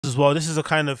as well. This is a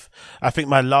kind of, I think,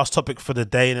 my last topic for the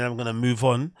day, and then I'm going to move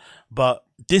on. But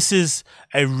this is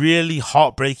a really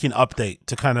heartbreaking update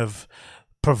to kind of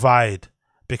provide,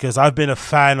 because I've been a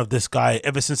fan of this guy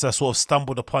ever since I sort of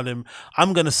stumbled upon him.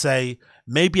 I'm going to say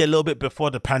maybe a little bit before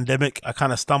the pandemic, I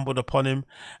kind of stumbled upon him,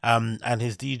 and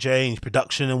his DJ and his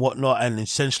production and whatnot, and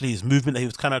essentially his movement that he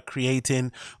was kind of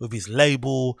creating with his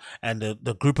label and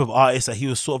the group of artists that he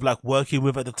was sort of like working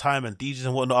with at the time, and DJs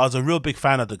and whatnot. I was a real big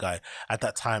fan of the guy at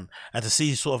that time, and to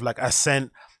see sort of like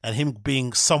Ascent and him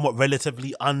being somewhat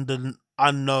relatively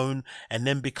unknown and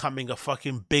then becoming a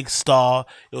fucking big star,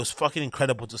 it was fucking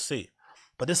incredible to see.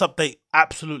 But this update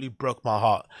absolutely broke my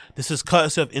heart. This is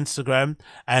courtesy of Instagram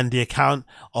and the account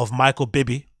of Michael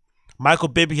Bibi. Michael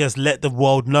Bibi has let the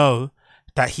world know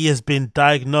that he has been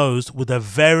diagnosed with a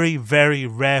very, very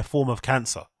rare form of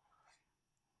cancer.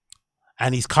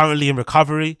 And he's currently in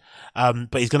recovery,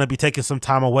 but he's going to be taking some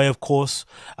time away, of course,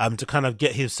 to kind of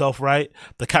get himself right.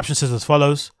 The caption says as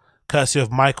follows, courtesy of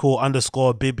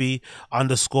Michael_Bibi_ on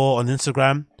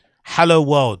Instagram. Hello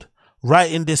world.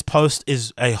 Writing this post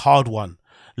is a hard one.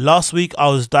 Last week, I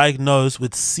was diagnosed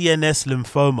with CNS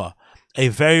lymphoma, a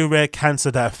very rare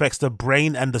cancer that affects the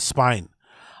brain and the spine.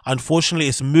 Unfortunately,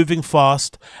 it's moving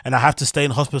fast and I have to stay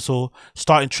in hospital,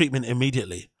 starting treatment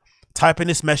immediately. Typing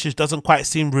this message doesn't quite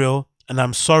seem real, and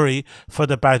I'm sorry for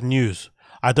the bad news.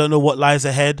 I don't know what lies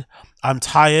ahead. I'm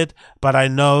tired, but I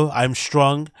know I'm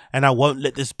strong and I won't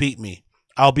let this beat me.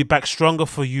 I'll be back stronger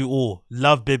for you all.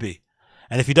 Love, Bibi.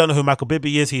 And if you don't know who Michael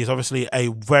Bibi is, he is obviously a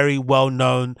very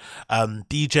well-known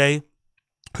DJ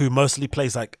who mostly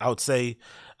plays, like, I would say,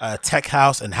 tech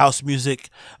house and house music,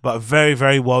 but a very,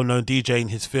 very well-known DJ in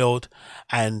his field,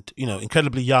 and, you know,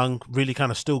 incredibly young, really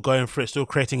kind of still going for it, still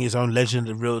creating his own legend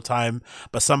in real time,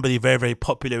 but somebody very, very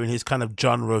popular in his kind of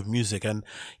genre of music. And,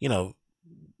 you know,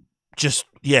 just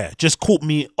caught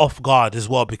me off guard as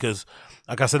well, because,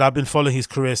 like I said, I've been following his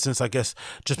career since, I guess,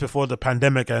 just before the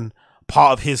pandemic, and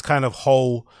part of his kind of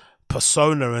whole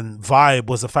persona and vibe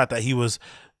was the fact that he was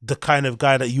the kind of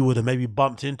guy that you would have maybe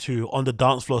bumped into on the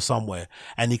dance floor somewhere,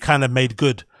 and he kind of made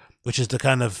good, which is the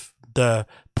kind of the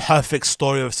perfect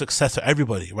story of success for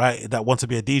everybody, right, that wants to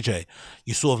be a DJ.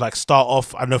 You sort of like start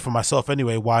off, I know for myself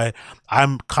anyway, why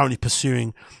I'm currently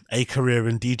pursuing a career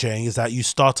in DJing, is that you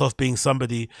start off being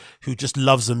somebody who just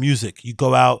loves the music. You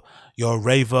go out, you're a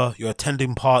raver, you're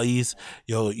attending parties,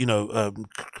 you're, you know,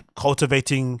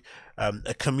 cultivating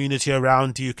a community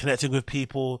around you, connecting with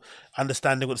people,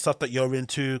 understanding what stuff that you're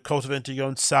into, cultivating your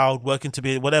own sound, working to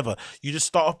be whatever. You just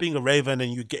start off being a raver, and then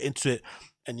you get into it,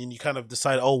 and then you kind of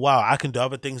decide, oh wow, I can do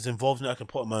other things involved in it. I can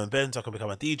put on my own events, I can become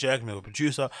a DJ, I can be a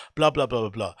producer, blah blah blah blah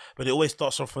blah. But it always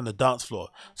starts off from the dance floor.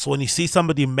 So when you see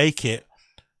somebody make it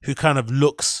who kind of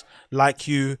looks like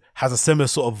you, has a similar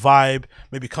sort of vibe,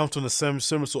 maybe comes from the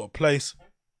similar sort of place,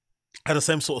 had the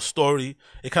same sort of story,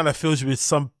 it kind of fills you with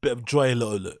some bit of joy, a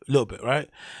little bit, right?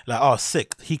 Like, oh,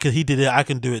 sick, he did it, I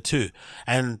can do it too.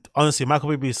 And honestly, Michael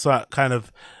Bibi's kind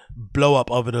of blow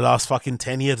up over the last fucking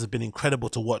 10 years has been incredible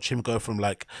to watch him go from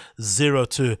like 0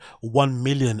 to 1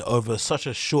 million over such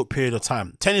a short period of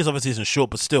time. 10 years obviously isn't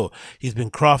short, but still, he's been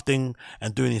crafting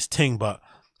and doing his thing. But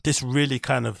this really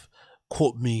kind of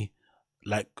caught me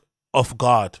like off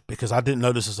guard, because I didn't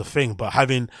know this was a thing. But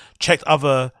having checked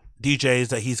other DJs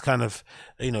that he's kind of,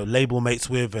 you know, label mates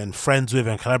with and friends with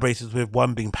and collaborators with,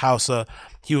 one being Pauser,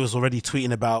 he was already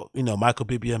tweeting about, you know, Michael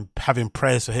Bibi and having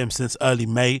prayers for him since early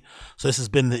May. So this has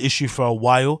been the issue for a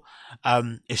while.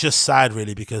 It's just sad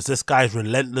really, because this guy's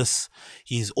relentless.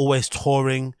 He's always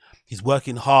touring. He's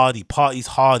working hard. He parties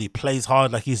hard. He plays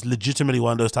hard. Like, he's legitimately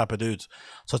one of those type of dudes.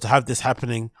 So to have this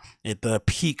happening at the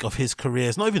peak of his career,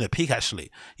 it's not even a peak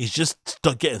actually. He's just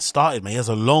getting started, man. He has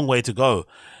a long way to go.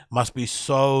 Must be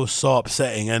so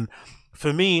upsetting. And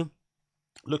for me,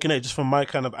 looking at it just from my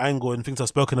kind of angle and things I've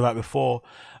spoken about before,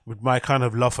 with my kind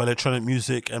of love for electronic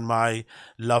music and my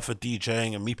love for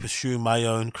DJing and me pursuing my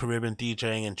own career in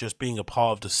DJing and just being a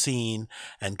part of the scene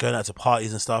and going out to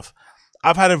parties and stuff,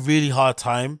 I've had a really hard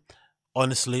time,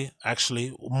 honestly,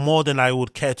 actually, more than I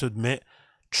would care to admit,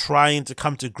 trying to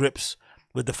come to grips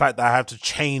with the fact that I have to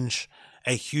change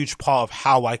a huge part of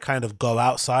how I kind of go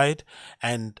outside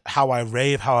and how I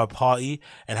rave, how I party,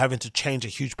 and having to change a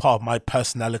huge part of my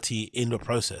personality in the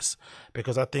process.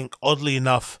 Because I think, oddly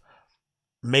enough,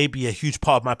 maybe a huge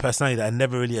part of my personality that I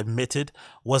never really admitted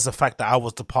was the fact that I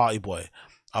was the party boy.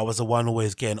 I was the one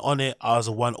always getting on it. I was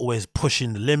the one always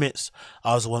pushing the limits.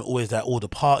 I was the one always at all the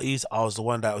parties. I was the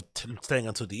one that was staying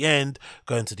until the end,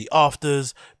 going to the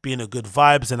afters, being a good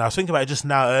vibes. And I was thinking about it just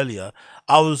now earlier.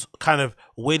 I was kind of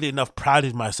weirdly enough proud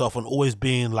of myself on always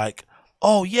being like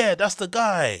oh yeah, that's the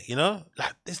guy, you know,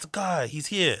 like it's the guy, he's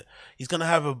here, he's gonna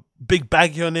have a big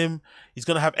baggie on him, he's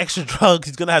gonna have extra drugs,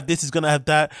 he's gonna have this, he's gonna have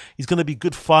that, he's gonna be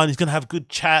good fun, he's gonna have good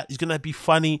chat, he's gonna be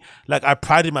funny. Like, I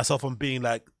prided myself on being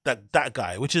like that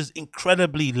guy, which is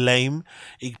incredibly lame,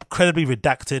 incredibly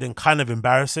redacted, and kind of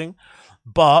embarrassing.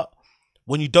 But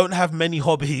when you don't have many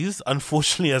hobbies,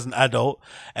 unfortunately, as an adult,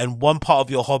 and one part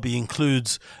of your hobby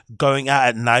includes going out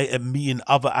at night and meeting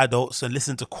other adults and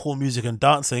listening to cool music and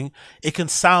dancing, it can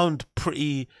sound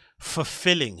pretty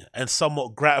fulfilling and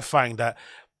somewhat gratifying that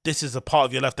this is a part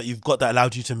of your life that you've got that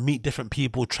allowed you to meet different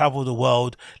people, travel the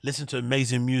world, listen to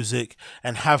amazing music,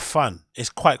 and have fun. It's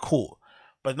quite cool.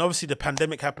 But then obviously the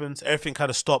pandemic happens, everything kind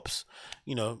of stops,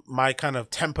 you know, my kind of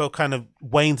tempo kind of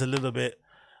wanes a little bit.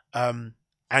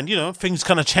 And, you know, things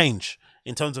kind of change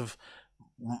in terms of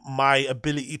my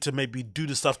ability to maybe do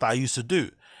the stuff that I used to do.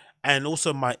 And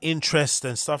also my interests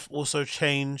and stuff also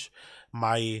change.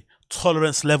 My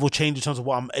tolerance level change in terms of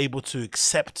what I'm able to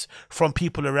accept from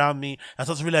people around me. I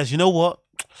start to realize, you know what?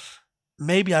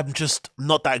 Maybe I'm just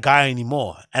not that guy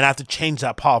anymore. And I have to change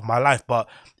that part of my life. But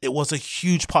it was a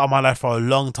huge part of my life for a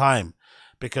long time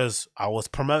because I was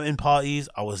promoting parties,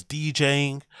 I was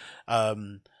DJing,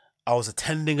 I was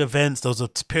attending events. There was a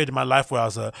period in my life where I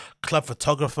was a club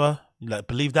photographer. Like,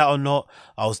 believe that or not,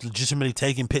 I was legitimately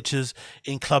taking pictures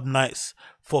in club nights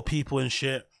for people and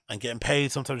shit and getting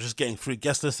paid. Sometimes just getting free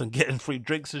guest lists and getting free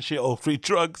drinks and shit or free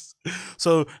drugs.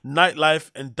 So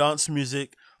nightlife and dance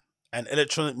music and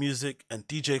electronic music and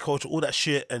DJ culture, all that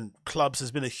shit and clubs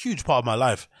has been a huge part of my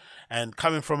life. And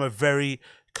coming from a very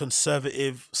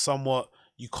conservative, somewhat,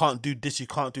 you can't do this, you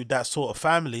can't do that sort of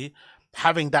family,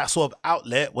 having that sort of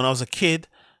outlet when I was a kid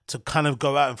to kind of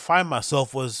go out and find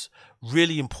myself was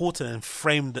really important and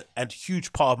framed a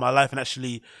huge part of my life and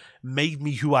actually made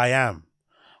me who I am,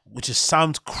 which just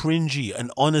sounds cringy and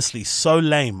honestly so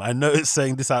lame. I know it's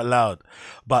saying this out loud,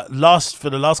 but for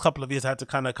the last couple of years, I had to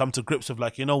kind of come to grips with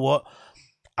like, you know what?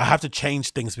 I have to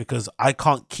change things because I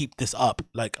can't keep this up.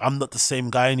 Like, I'm not the same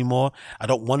guy anymore. I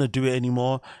don't want to do it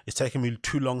anymore. It's taking me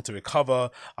too long to recover.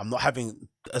 I'm not having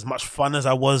as much fun as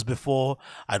I was before.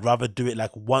 I'd rather do it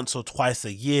like once or twice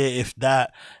a year, if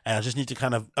that. And I just need to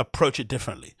kind of approach it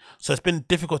differently. So it's been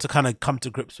difficult to kind of come to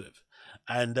grips with.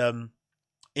 And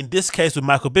in this case with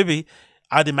Michael Bibi,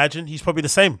 I'd imagine he's probably the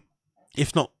same,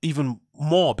 if not even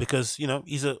more, because, you know,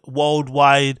 he's a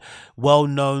worldwide,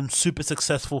 well-known, super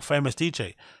successful, famous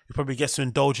DJ who probably gets to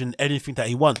indulge in anything that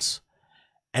he wants.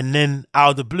 And then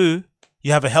out of the blue,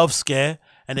 you have a health scare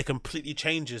and it completely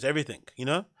changes everything, you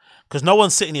know? Because no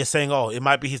one's sitting here saying, oh, it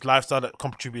might be his lifestyle that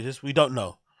contributes this. We don't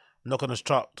know. I'm not going to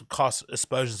start to cast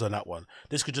aspersions on that one.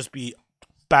 This could just be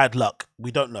bad luck.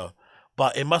 We don't know.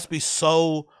 But it must be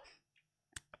so...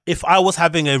 If I was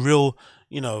having a real,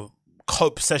 you know,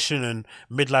 cope session and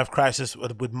midlife crisis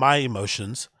with my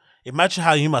emotions, imagine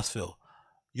how you must feel.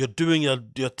 You're doing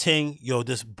your thing, you're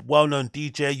this well-known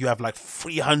DJ, you have like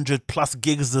 300 plus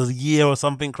gigs a year or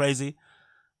something crazy,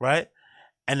 right?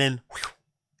 And then whew,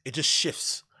 it just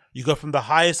shifts. You go from the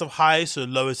highest of highs to the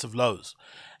lowest of lows.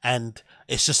 And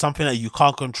it's just something that you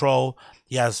can't control.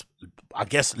 He has, I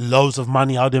guess, loads of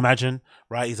money, I would imagine,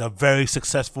 right? He's a very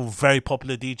successful, very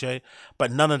popular DJ,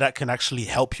 but none of that can actually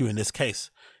help you in this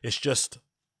case. It's just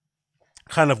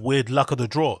kind of weird luck of the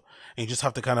draw. And you just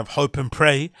have to kind of hope and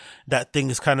pray that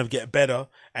things kind of get better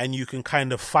and you can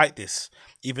kind of fight this.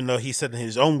 Even though he said in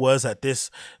his own words that this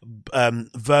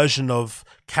version of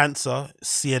cancer,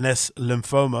 CNS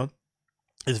lymphoma,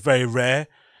 is very rare.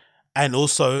 And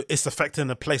also it's affecting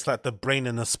a place like the brain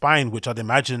and the spine, which I'd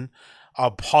imagine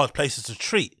are hard places to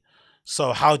treat.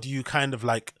 So how do you kind of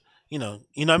like, you know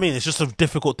what I mean? It's just a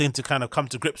difficult thing to kind of come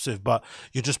to grips with, but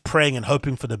you're just praying and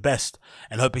hoping for the best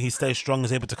and hoping he stays strong and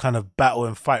is able to kind of battle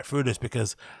and fight through this,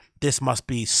 because this must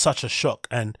be such a shock.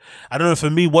 And I don't know, for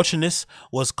me, watching this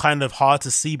was kind of hard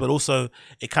to see, but also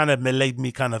it kind of made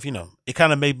me kind of, you know, it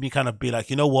kind of made me kind of be like,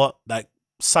 you know what? Like,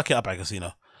 suck it up,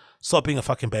 Agostinho. Stop being a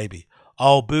fucking baby.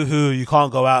 Oh, boo-hoo, you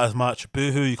can't go out as much.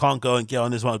 Boo-hoo, you can't go and get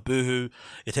on this one. Boo-hoo,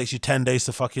 it takes you 10 days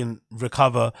to fucking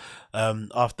recover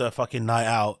after a fucking night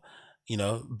out, you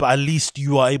know. But at least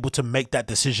you are able to make that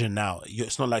decision now.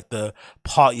 It's not like the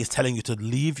party is telling you to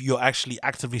leave. You're actually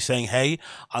actively saying, hey,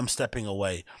 I'm stepping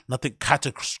away. Nothing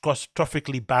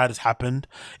catastrophically bad has happened.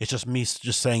 It's just me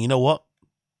just saying, you know what?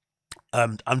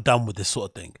 I'm done with this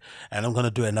sort of thing and I'm going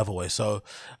to do it another way. So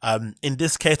in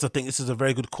this case, I think this is a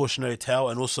very good cautionary tale,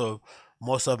 and also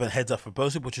more so of a heads up for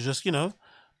both people to just, you know,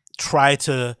 try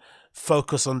to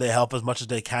focus on their health as much as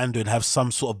they can do and have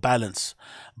some sort of balance.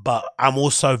 But I'm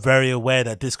also very aware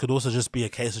that this could also just be a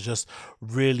case of just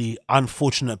really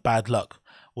unfortunate bad luck,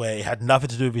 where it had nothing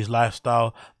to do with his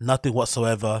lifestyle, nothing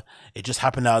whatsoever. It just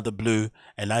happened out of the blue,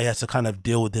 and now he has to kind of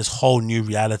deal with this whole new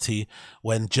reality.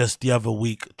 When just the other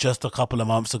week, just a couple of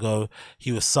months ago,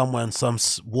 he was somewhere on some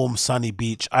warm sunny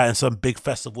beach and some big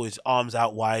festival, his arms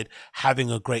out wide, having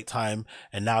a great time,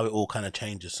 and now it all kind of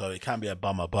changes. So it can be a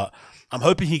bummer, but I'm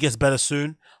hoping he gets better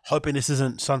soon. Hoping this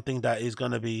isn't something that is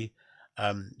going to be,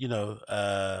 in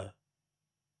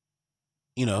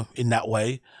that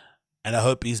way. And I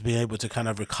hope he's been able to kind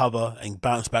of recover and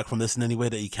bounce back from this in any way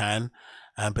that he can.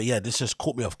 But yeah, this just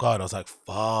caught me off guard. I was like,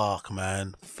 fuck,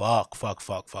 man. Fuck.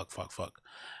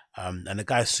 And the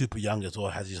guy's super young as well,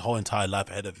 has his whole entire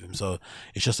life ahead of him. So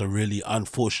it's just a really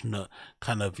unfortunate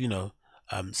kind of,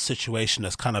 situation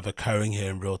that's kind of occurring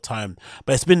here in real time.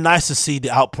 But it's been nice to see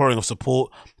the outpouring of support.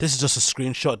 This is just a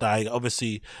screenshot that I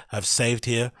obviously have saved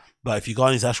here. But if you go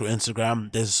on his actual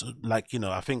Instagram, there's like,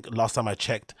 I think last time I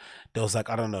checked, there was like,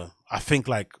 I don't know, I think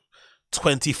like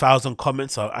 20,000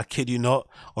 comments. I kid you not.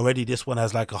 Already this one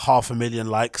has like 500,000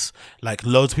 likes. Like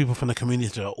loads of people from the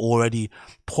community are already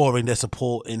pouring their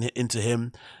support into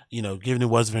him, giving him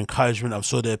words of encouragement. I'm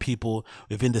sure there are people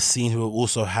within the scene who have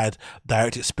also had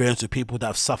direct experience with people that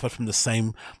have suffered from the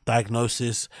same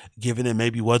diagnosis, giving him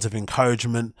maybe words of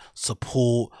encouragement,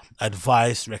 support,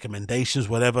 advice, recommendations,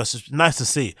 whatever. So it's nice to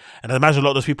see. And I imagine a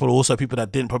lot of those people are also people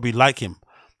that didn't probably like him.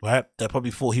 Right? They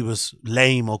probably thought he was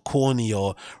lame or corny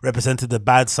or represented the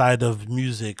bad side of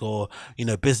music or,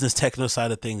 business techno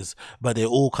side of things. But they're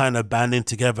all kind of banding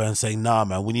together and saying, nah,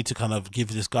 man, we need to kind of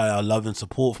give this guy our love and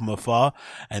support from afar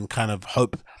and kind of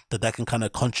hope that can kind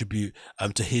of contribute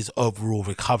to his overall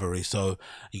recovery. So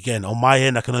again, on my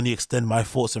end, I can only extend my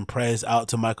thoughts and prayers out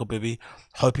to Michael Bibi.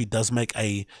 Hope he does make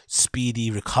a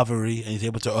speedy recovery and he's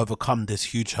able to overcome this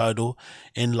huge hurdle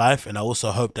in life. And I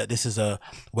also hope that this is a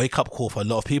wake up call for a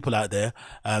lot of people out there,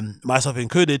 myself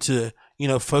included, to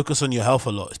focus on your health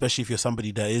a lot, especially if you're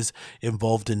somebody that is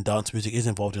involved in dance music, is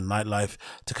involved in nightlife,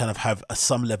 to kind of have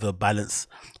some level of balance,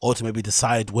 or to maybe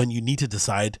decide when you need to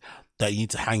decide that you need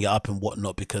to hang it up and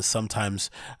whatnot, because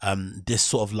sometimes this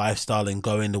sort of lifestyle and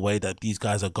going the way that these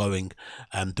guys are going,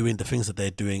 doing the things that they're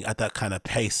doing at that kind of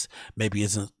pace, maybe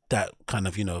isn't that kind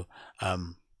of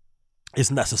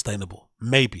isn't that sustainable.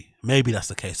 Maybe that's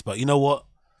the case, but you know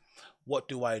what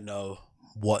do I know?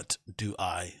 What do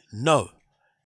I know?